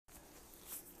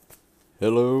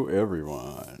Hello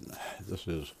everyone, this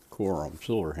is Quorum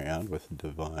Silverhand with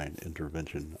Divine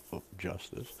Intervention of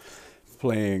Justice,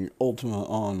 playing Ultima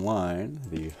Online,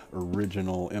 the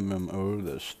original MMO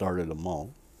that started them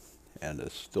all, and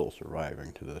is still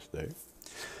surviving to this day.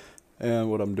 And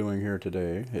what I'm doing here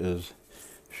today is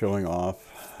showing off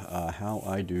how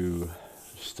I do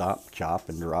stop, chop,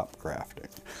 and drop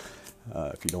crafting.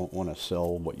 If you don't want to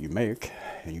sell what you make,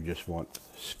 and you just want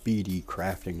speedy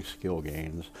crafting skill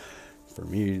gains, for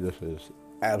me, this is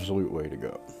absolute way to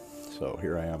go. So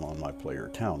here I am on my player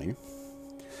townie.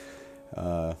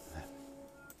 Got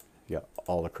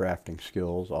all the crafting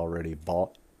skills already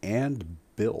bought and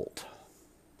built,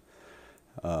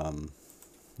 as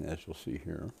you'll see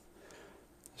here.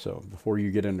 So before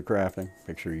you get into crafting,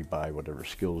 make sure you buy whatever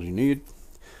skills you need.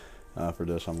 For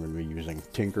this, I'm going to be using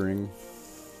tinkering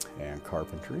and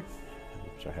carpentry,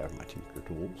 which I have my tinker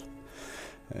tools,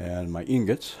 and my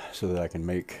ingots so that I can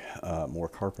make more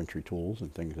carpentry tools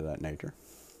and things of that nature.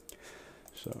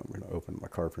 So I'm going to open my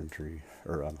carpentry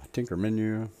or my tinker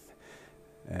menu,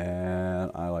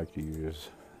 and I like to use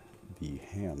the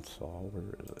hand saw.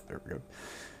 Where is it? There we go.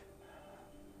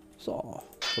 Saw,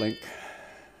 blink,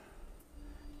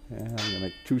 and I'm going to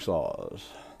make 2 saws.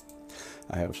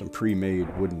 I have some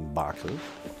pre-made wooden boxes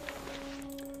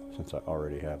since I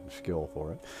already have the skill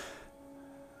for it.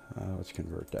 Let's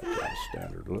convert that to a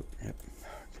standard look. Yep.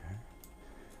 Okay.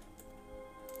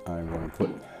 I'm going to put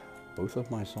both of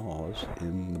my saws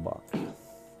in the box.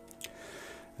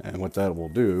 And what that will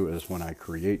do is when I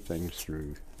create things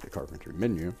through the carpentry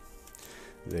menu,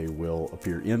 they will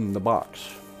appear in the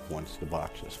box. Once the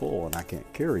box is full and I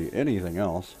can't carry anything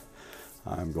else,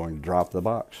 I'm going to drop the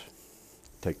box,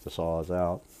 take the saws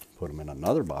out, put them in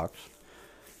another box,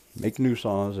 make new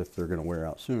saws if they're going to wear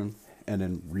out soon, and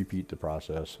then repeat the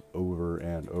process over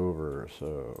and over.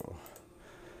 So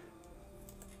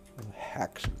I'll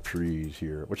hack some trees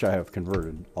here, which I have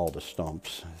converted all the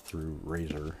stumps through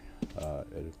Razor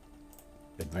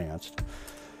Advanced.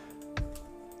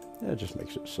 It just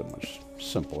makes it so much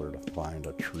simpler to find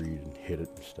a tree and hit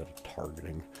it instead of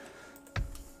targeting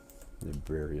the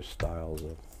various styles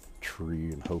of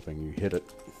tree and hoping you hit it.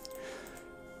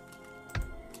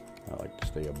 I like to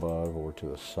stay above or to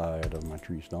the side of my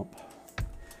tree stump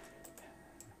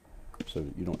so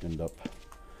that you don't end up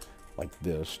like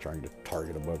this, trying to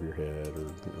target above your head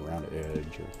or around the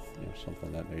edge or something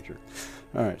of that nature.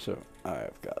 Alright, so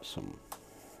I've got some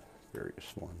various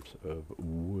forms of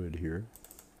wood here.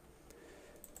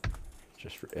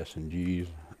 Just for S&Gs,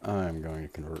 I'm going to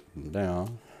convert them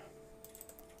down,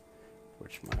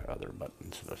 which my other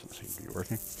buttons doesn't seem to be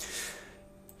working.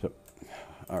 So,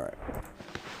 alright.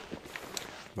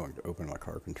 I'm going to open my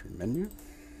carpentry menu.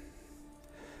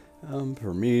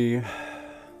 For me, a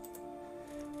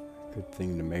good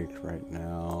thing to make right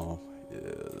now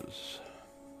is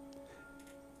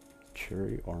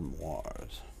cherry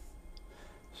armoires.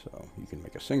 So you can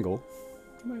make a single,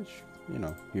 which,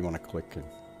 if you want to click and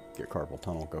get carpal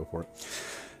tunnel, go for it.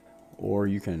 Or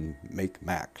you can make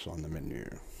max on the menu.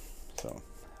 So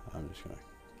I'm just going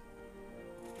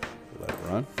to let it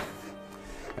run.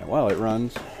 And while it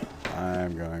runs,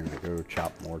 I'm going to go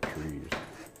chop more trees.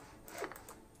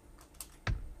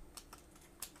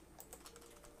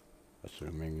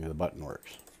 Assuming the button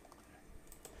works.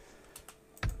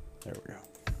 There we go.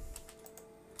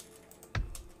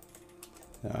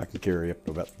 Now I can carry up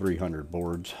to about 300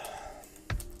 boards.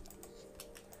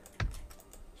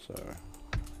 So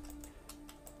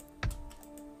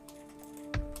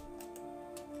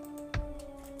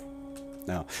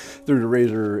now, through the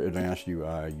Razor Advanced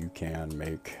UI, you can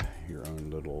make your own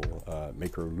little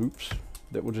macro loops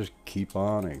that will just keep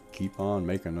on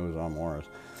making those armoires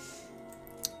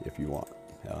if you want.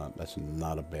 That's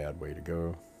not a bad way to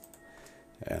go.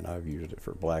 And I've used it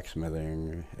for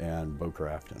blacksmithing and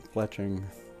bowcraft and fletching,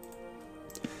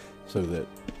 so that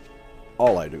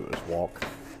all I do is walk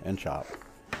and chop,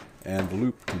 and the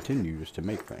loop continues to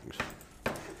make things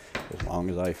as long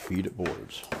as I feed it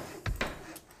boards.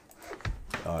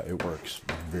 It works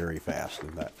very fast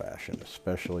in that fashion,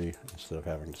 especially instead of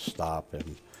having to stop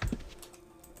and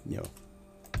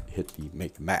hit the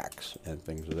make max and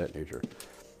things of that nature.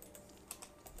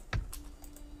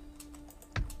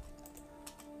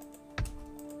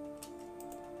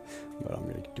 But I'm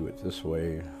going to do it this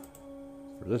way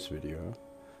for this video,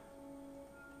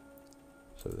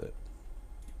 so that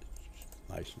it's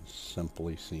nice and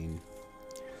simply seen.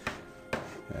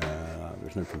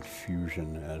 There's no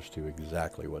confusion as to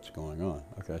exactly what's going on.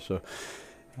 Okay, so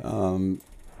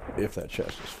if that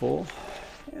chest is full,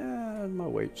 and my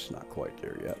weight's not quite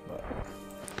there yet, but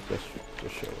just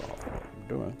show off what I'm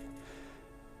doing.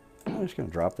 I'm just going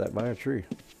to drop that by a tree.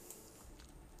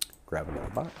 Grab another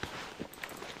box.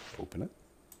 Open it.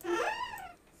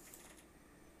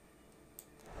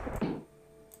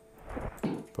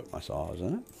 Put my saws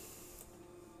in it.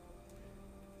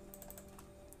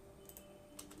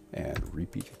 And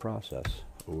repeat the process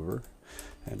over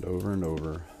and over and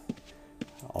over.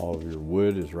 All of your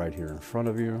wood is right here in front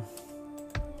of you.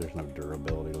 There's no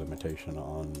durability limitation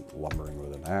on lumbering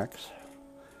with an axe.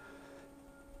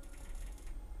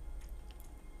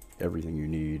 Everything you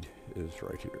need is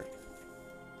right here.